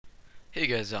Hey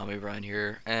guys, Zombie Brian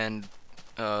here, and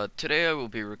today I will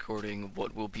be recording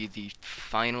what will be the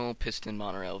final Piston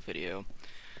Monorail video.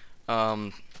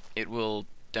 Um, it will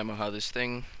demo how this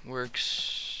thing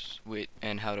works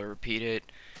and how to repeat it,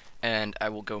 and I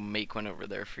will go make one over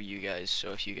there for you guys,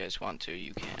 so if you guys want to,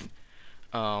 you can.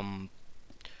 Um,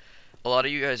 a lot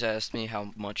of you guys asked me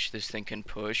how much this thing can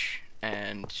push,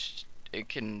 and it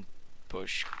can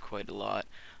push quite a lot.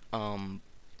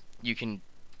 You can,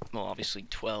 well, obviously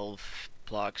 12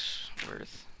 blocks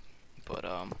worth, but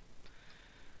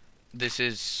this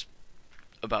is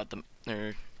about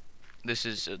this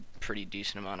is a pretty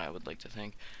decent amount, I would like to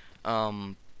think.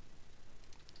 um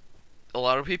a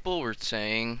lot of people were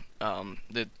saying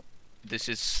that this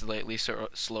is slightly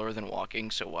slower than walking,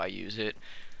 so why use it?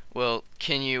 Well,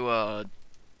 can you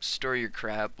store your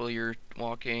crap while you're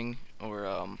walking,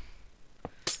 or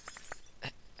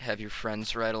have your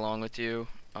friends ride along with you?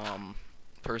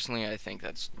 Personally, I think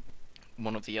that's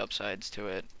one of the upsides to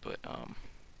it, but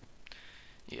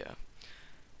yeah.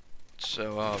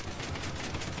 So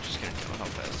just gonna tell how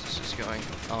fast this is going.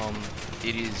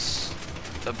 It is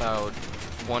about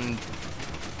 1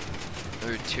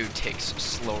 or 2 ticks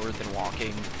slower than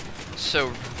walking.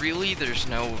 So really, there's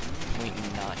no point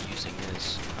in not using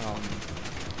this.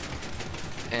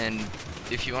 And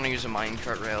if you want to use a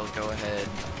minecart rail, go ahead.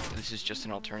 This is just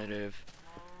an alternative.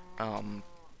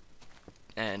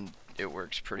 And it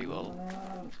works pretty well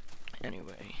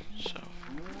anyway, so.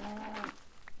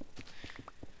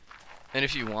 And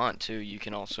if you want to, you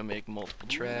can also make multiple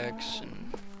tracks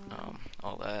and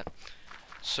all that.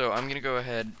 So I'm gonna go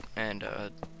ahead and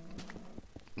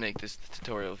make this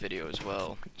tutorial video as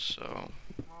well. So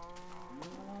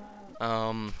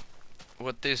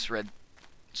what this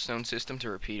redstone system to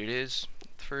repeat it is,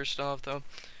 first off though,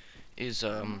 is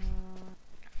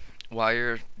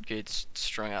wire gets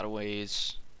strung out of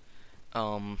ways.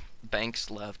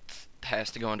 Banks left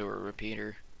has to go into a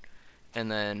repeater, and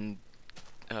then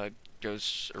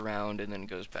goes around and then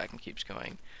goes back and keeps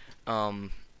going.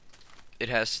 There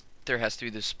has to be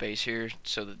this space here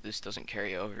so that this doesn't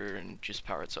carry over and just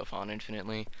power itself on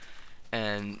infinitely,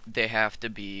 and they have to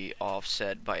be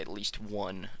offset by at least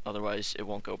 1, otherwise it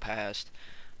won't go past.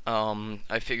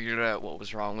 I figured out what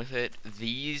was wrong with it.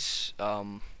 These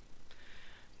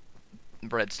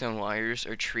redstone wires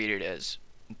are treated as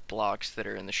blocks that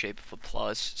are in the shape of a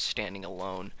plus standing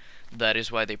alone. That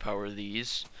is why they power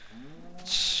these.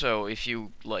 So if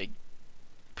you like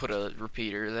put a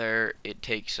repeater there, it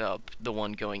takes up the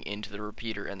one going into the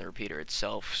repeater and the repeater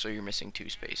itself, so you're missing 2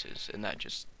 spaces, and that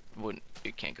just wouldn't,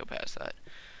 it can't go past that.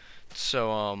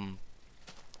 So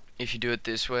if you do it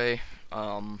this way,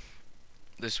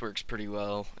 this works pretty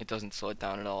well. It doesn't slow it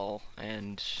down at all,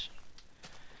 and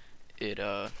it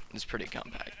is pretty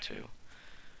compact too.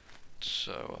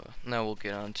 So now we'll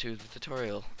get on to the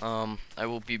tutorial. I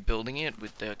will be building it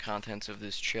with the contents of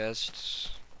this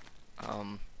chest.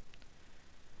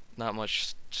 Not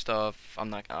much stuff.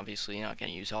 I'm not obviously not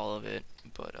gonna use all of it,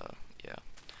 but yeah.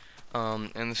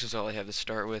 And this is all I have to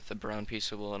start with: a brown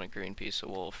piece of wool and a green piece of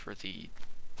wool for the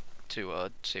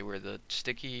say where the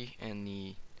sticky and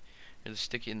the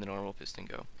normal piston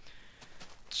go.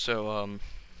 So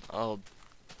I'll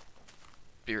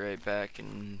be right back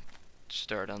and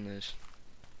start on this.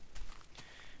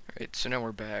 Alright, so now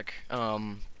we're back.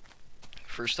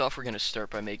 First off, we're gonna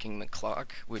start by making the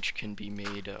clock, which can be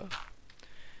made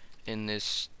in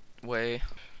this way.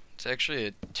 It's actually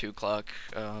a 2 clock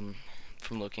from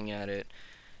looking at it,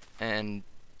 and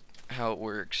how it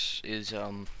works is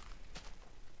the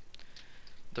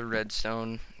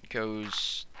redstone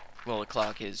goes, well, the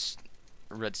clock is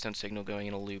a redstone signal going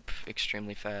in a loop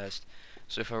extremely fast.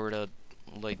 So if I were to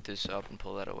light this up and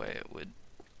pull that away, it would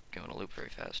go in a loop very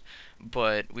fast.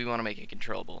 But we want to make it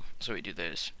controllable, so we do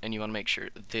this, and you want to make sure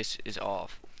this is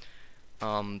off,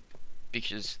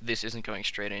 because this isn't going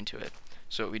straight into it.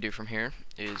 So what we do from here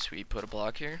is we put a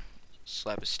block here,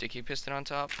 slap a sticky piston on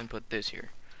top, and put this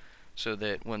here, so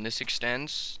that when this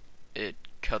extends, it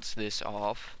cuts this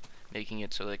off, making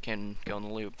it so that it can go in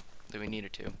the loop that we need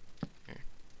it to. Here.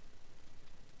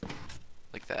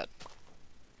 Like that.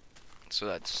 So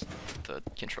that's the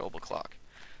controllable clock.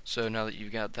 So now that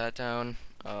you've got that down,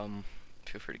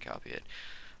 feel free to copy it.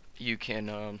 You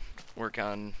can work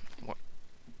on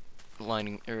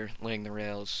laying the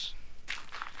rails.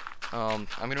 I'm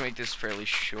gonna make this fairly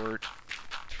short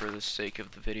for the sake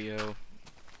of the video,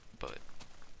 but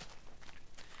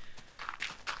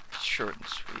short and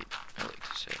sweet, I like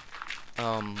to say.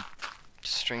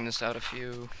 String this out a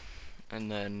few, and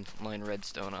then line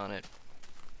redstone on it,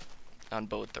 on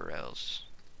both the rails.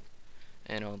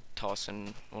 And I'll toss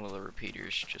in one of the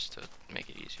repeaters just to make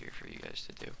it easier for you guys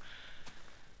to do.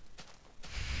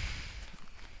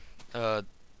 uh,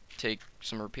 take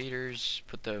some repeaters,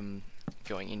 put them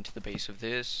going into the base of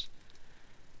this,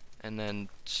 and then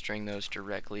string those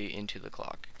directly into the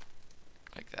clock,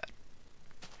 like that.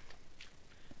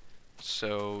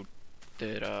 So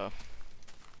that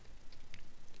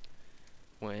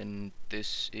when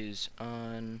this is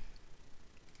on,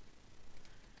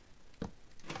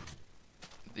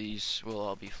 these will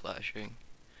all be flashing.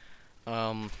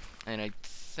 And I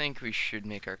think we should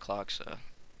make our clocks,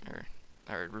 or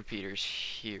our repeaters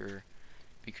here,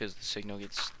 because the signal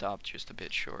gets stopped just a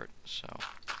bit short. So,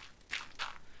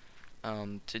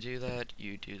 to do that,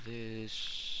 you do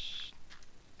this,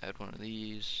 add one of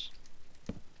these,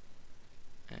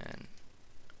 and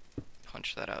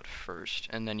punch that out first,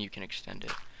 and then you can extend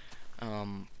it.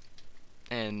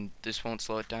 And this won't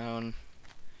slow it down,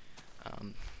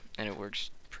 and it works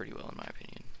pretty well in my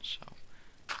opinion. So,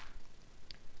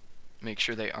 make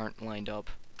sure they aren't lined up,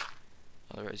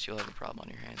 otherwise you'll have a problem on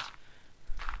your hands.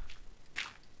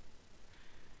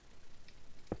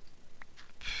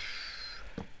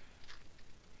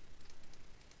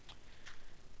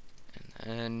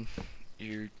 And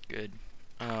you're good.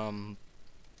 And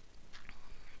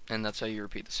that's how you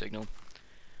repeat the signal.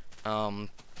 To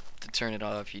turn it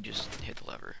off, you just hit the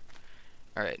lever.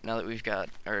 Alright, now that we've got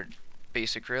our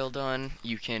basic rail done,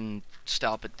 you can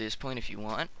stop at this point if you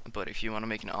want, but if you want to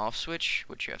make an off switch,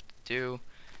 what you have to do,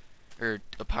 or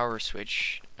a power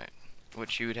switch,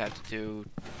 what you would have to do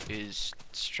is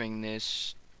string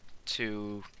this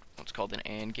to what's called an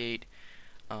AND gate.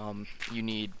 You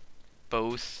need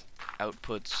both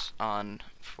outputs on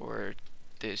for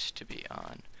this to be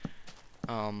on.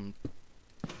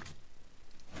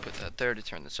 Put that there to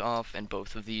turn this off, and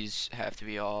both of these have to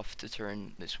be off to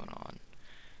turn this one on,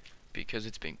 because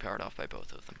it's being powered off by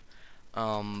both of them.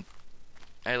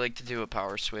 I like to do a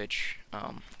power switch.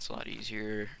 It's a lot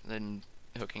easier than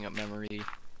hooking up memory,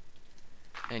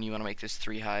 and you want to make this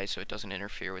 3 high so it doesn't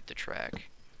interfere with the track.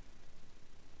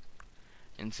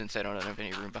 And since I don't have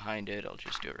any room behind it, I'll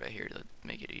just do it right here to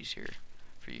make it easier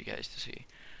for you guys to see.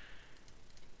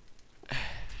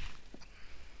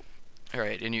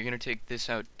 Alright, and you're going to take this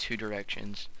out 2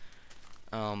 directions.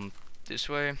 This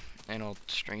way, and I'll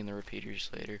string in the repeaters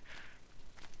later.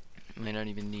 Might not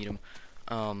even need them.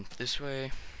 This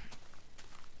way,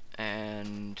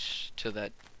 and to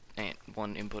that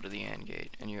one input of the AND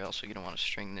gate. And you're also going to want to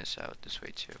string this out this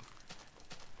way too.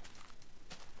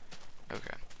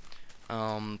 Okay.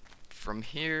 From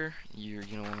here, you're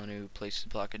going to want to place the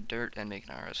block of dirt and make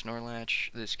an RS NOR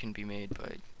latch. This can be made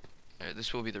by,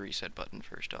 this will be the reset button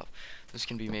first off. This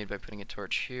can be made by putting a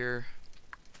torch here,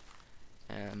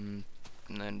 and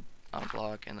then on a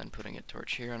block, and then putting a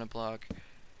torch here on a block.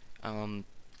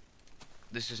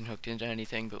 This isn't hooked into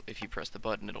anything, but if you press the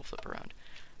button, it'll flip around.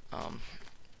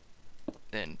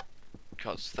 And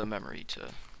cause the memory to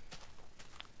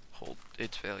hold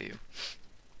its value.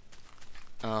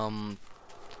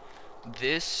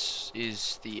 This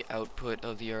is the output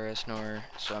of the RS NOR,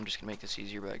 so I'm just gonna make this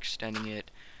easier by extending it,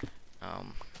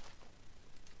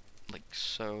 like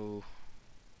so.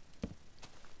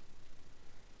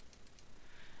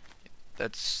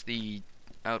 That's the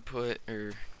output,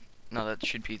 or no, that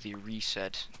should be the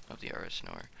reset of the RS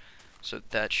NOR. So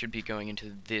that should be going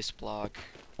into this block.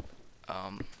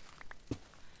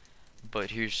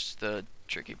 But here's the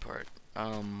tricky part.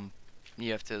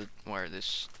 You have to wire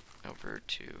this over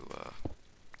to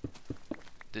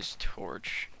this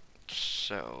torch.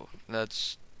 So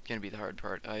that's gonna be the hard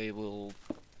part. I will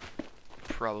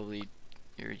probably,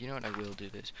 you know what, I will do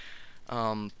this.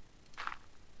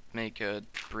 Make a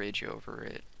bridge over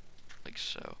it, like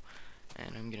so.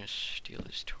 And I'm gonna steal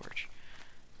this torch,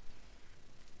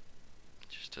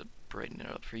 just to brighten it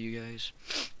up for you guys.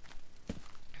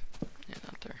 Yeah,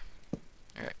 not there.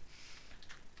 Alright.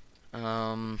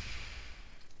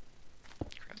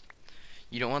 Crap.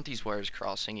 You don't want these wires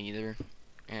crossing either,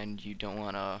 and you don't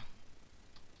want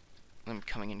them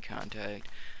coming in contact.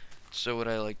 So what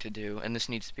I like to do, and this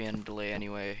needs to be on a delay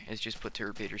anyway, is just put 2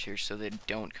 repeaters here so they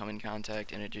don't come in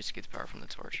contact, and it just gets power from the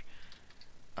torch.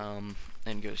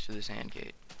 And goes to this AND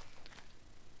gate.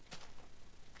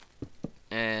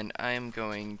 And I am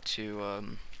going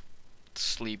to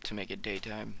sleep to make it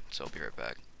daytime, so I'll be right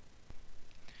back.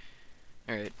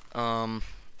 Alright,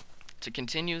 to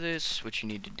continue this, what you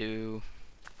need to do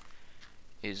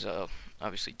is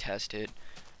obviously test it.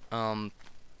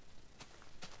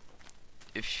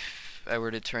 If I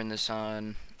were to turn this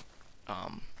on,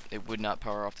 it would not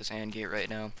power off this AND gate right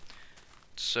now.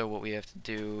 So what we have to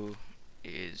do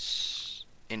is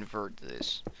invert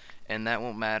this, and that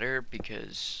won't matter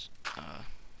because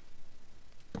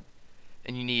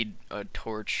and you need a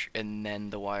torch and then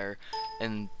the wire.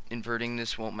 And inverting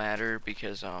this won't matter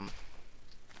because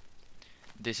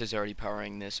this is already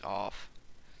powering this off,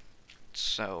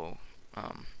 so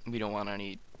we don't want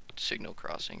any signal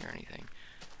crossing or anything.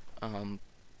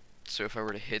 So if I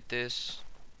were to hit this,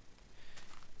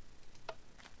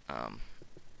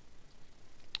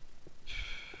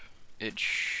 it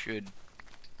should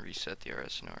reset the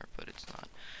RS NOR, but it's not.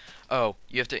 Oh,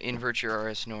 you have to invert your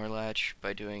RS NOR latch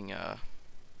by doing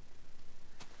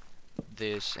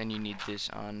this, and you need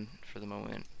this on for the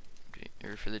moment,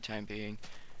 or for the time being.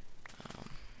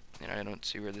 And I don't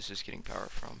see where this is getting power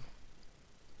from.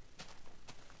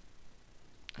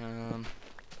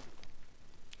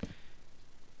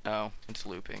 Oh, it's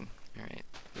looping. Alright,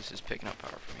 this is picking up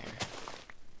power from here.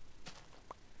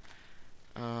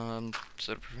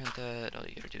 So to prevent that, all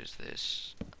you gotta do is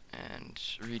this, and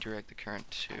redirect the current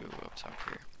to up top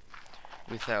here,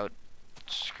 without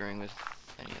screwing with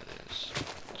any of this.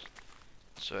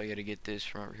 So I gotta get this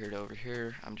from over here to over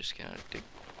here. I'm just gonna dig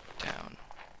down.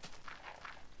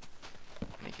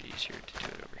 Make it easier to do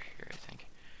it over here, I think.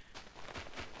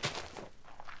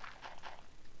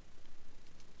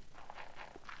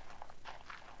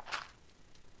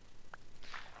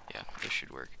 Yeah, this should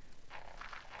work.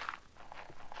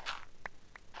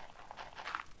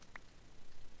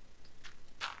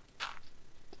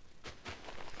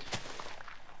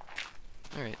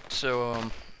 Alright,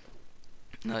 so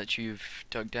now that you've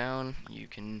dug down, you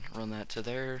can run that to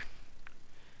there.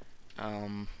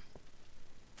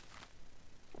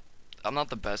 I'm not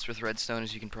the best with redstone,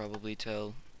 as you can probably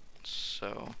tell,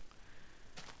 so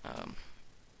oh,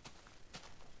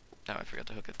 I forgot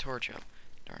to hook a torch up.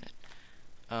 Darn it.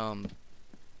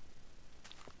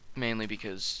 Mainly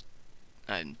because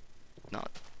I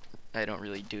don't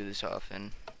really do this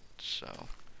often, so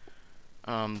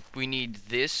we need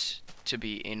this to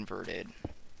be inverted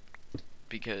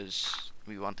because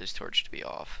we want this torch to be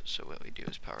off. So what we do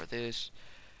is power this,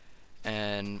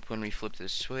 and when we flip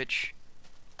this switch,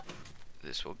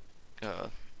 this will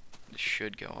this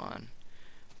should go on,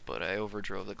 but I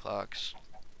overdrove the clocks,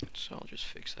 so I'll just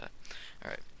fix that.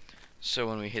 Alright, so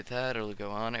when we hit that, it'll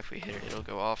go on. If we hit it, it'll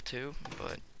go off too,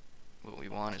 but what we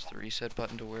want is the reset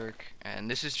button to work. And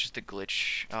this is just a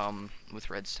glitch with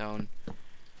redstone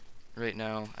right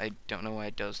now. I don't know why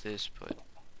it does this, but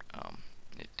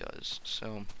it does.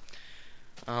 So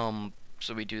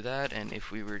so we do that, and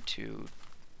if we were to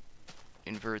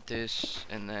invert this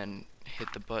and then hit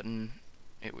the button,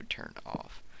 it would turn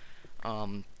off.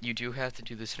 You do have to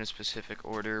do this in a specific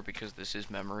order because this is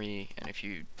memory, and if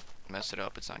you mess it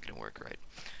up, it's not going to work right.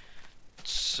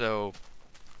 So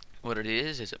what it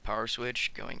is a power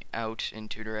switch going out in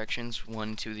two directions,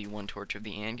 one to the one torch of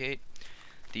the AND gate,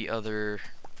 the other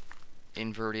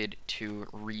inverted to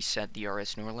reset the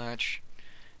RS NOR latch,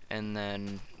 and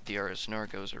then the RS NOR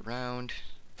goes around,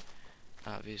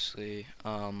 obviously.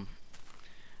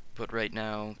 But right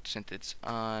now, since it's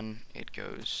on, it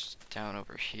goes down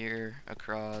over here,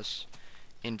 across,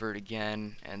 invert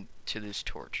again, and to this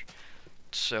torch.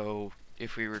 So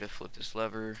if we were to flip this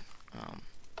lever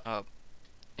up,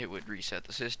 it would reset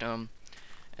the system,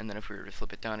 and then if we were to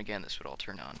flip it down again, this would all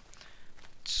turn on.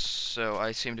 So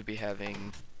I seem to be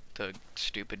having the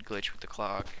stupid glitch with the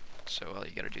clock, so all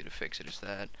you gotta do to fix it is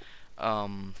that.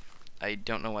 I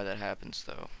don't know why that happens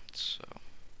though, so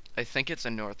I think it's a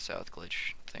north-south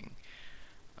glitch thing.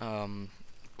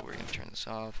 But we're gonna turn this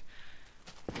off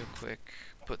real quick.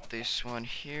 Put this one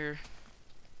here,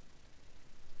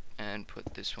 and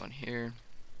put this one here,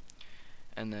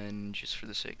 and then just for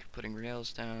the sake of putting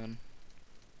rails down,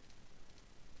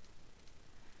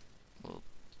 we'll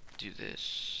do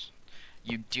this.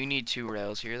 You do need two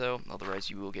rails here though, otherwise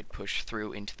you will get pushed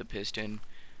through into the piston,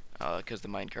 because the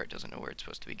minecart doesn't know where it's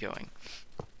supposed to be going.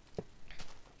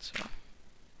 So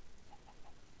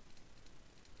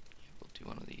we'll do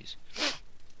one of these.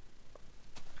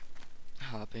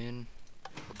 Hop in.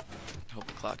 Hope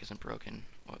the clock isn't broken.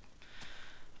 What?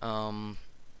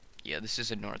 Yeah, this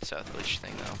is a north-south glitch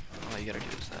thing though. All you gotta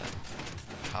do is that.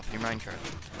 Hop in your minecart.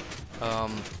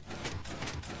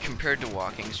 Compared to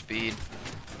walking speed,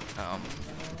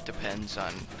 depends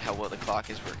on how well the clock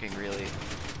is working really.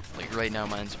 Like right now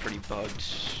mine's pretty bugged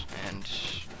and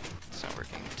it's not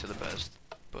working to the best,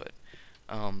 but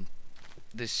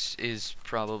this is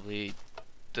probably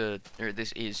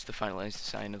this is the finalized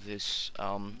design of this.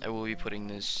 I will be putting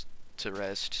this to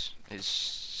rest as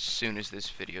soon as this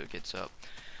video gets up.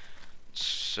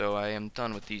 So I am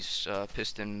done with these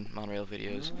Piston Monorail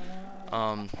videos.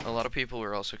 A lot of people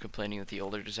were also complaining that the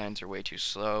older designs are way too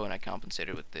slow, and I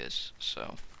compensated with this.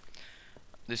 So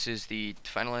this is the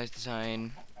finalized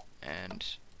design, and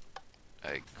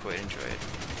I quite enjoy it.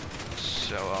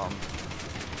 So,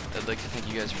 I'd like to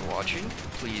thank you guys for watching.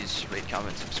 Please rate,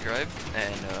 comment, subscribe,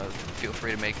 and feel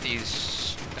free to make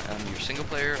these on your single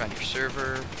player, on your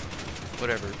server,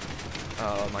 whatever.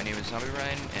 My name is Zombie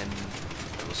Ryan, and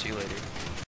I will see you later.